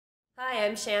Hi,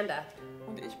 I'm Shanda.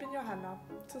 Und ich bin Johanna.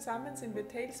 Zusammen sind wir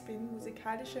Talespin,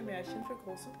 musikalische Märchen für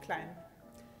Groß und Klein.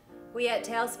 We at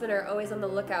Talespin are always on the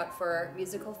lookout for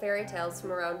musical fairy tales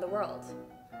from around the world.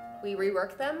 We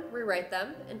rework them, rewrite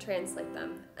them, and translate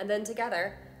them, and then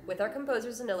together, with our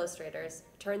composers and illustrators,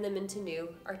 turn them into new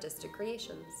artistic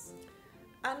creations.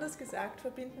 Anders gesagt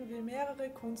verbinden wir mehrere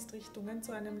Kunstrichtungen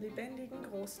zu einem lebendigen,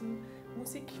 großen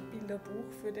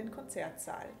Musikbilderbuch für den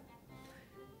Konzertsaal.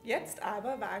 Jetzt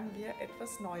aber wagen wir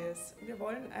etwas Neues. Wir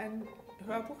wollen ein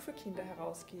Hörbuch für Kinder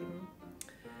herausgeben.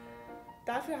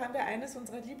 Dafür haben wir eines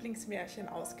unserer Lieblingsmärchen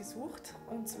ausgesucht,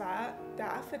 und zwar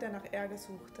Der Affe, der nach Ärger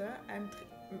suchte, ein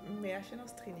Märchen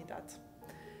aus Trinidad.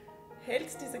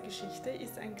 Held dieser Geschichte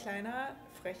ist ein kleiner,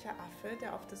 frecher Affe,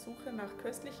 der auf der Suche nach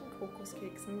köstlichen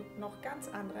Kokoskeksen noch ganz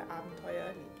andere Abenteuer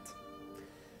erlebt.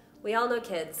 We all know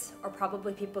kids, or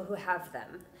probably people who have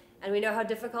them, and we know how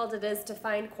difficult it is to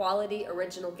find quality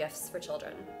original gifts for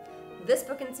children. This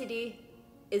book and CD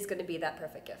is going to be that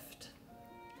perfect gift.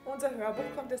 Unser Hörbuch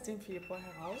kommt erst im Februar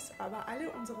heraus, aber alle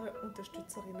unsere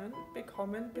Unterstützerinnen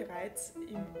bekommen bereits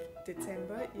im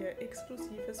Dezember ihr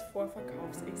exklusives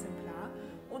Vorverkaufsexemplar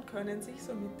und können sich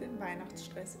somit den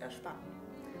Weihnachtsstress ersparen.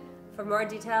 For more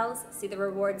details, see the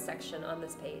rewards section on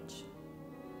this page.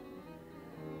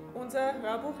 Unser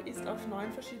Hörbuch ist auf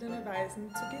 9 verschiedene Weisen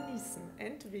zu genießen.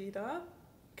 Entweder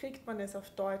kriegt man es auf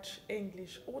Deutsch,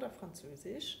 Englisch oder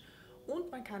Französisch, und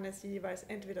man kann es jeweils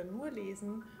entweder nur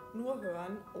lesen, nur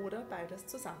hören oder beides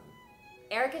zusammen.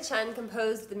 Erica Chen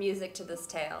composed the music to this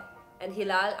tale, and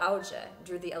Hilal Auge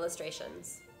drew the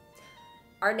illustrations.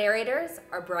 Our narrators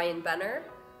are Brian Benner,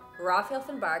 Raphael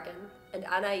van Bargen, and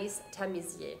Anaïs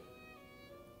Tamizier.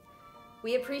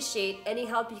 We appreciate any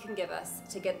help you can give us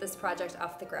to get this project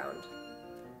off the ground.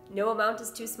 No amount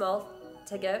is too small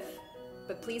to give,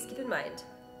 but please keep in mind,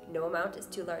 no amount is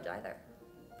too large either.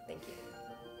 Thank you.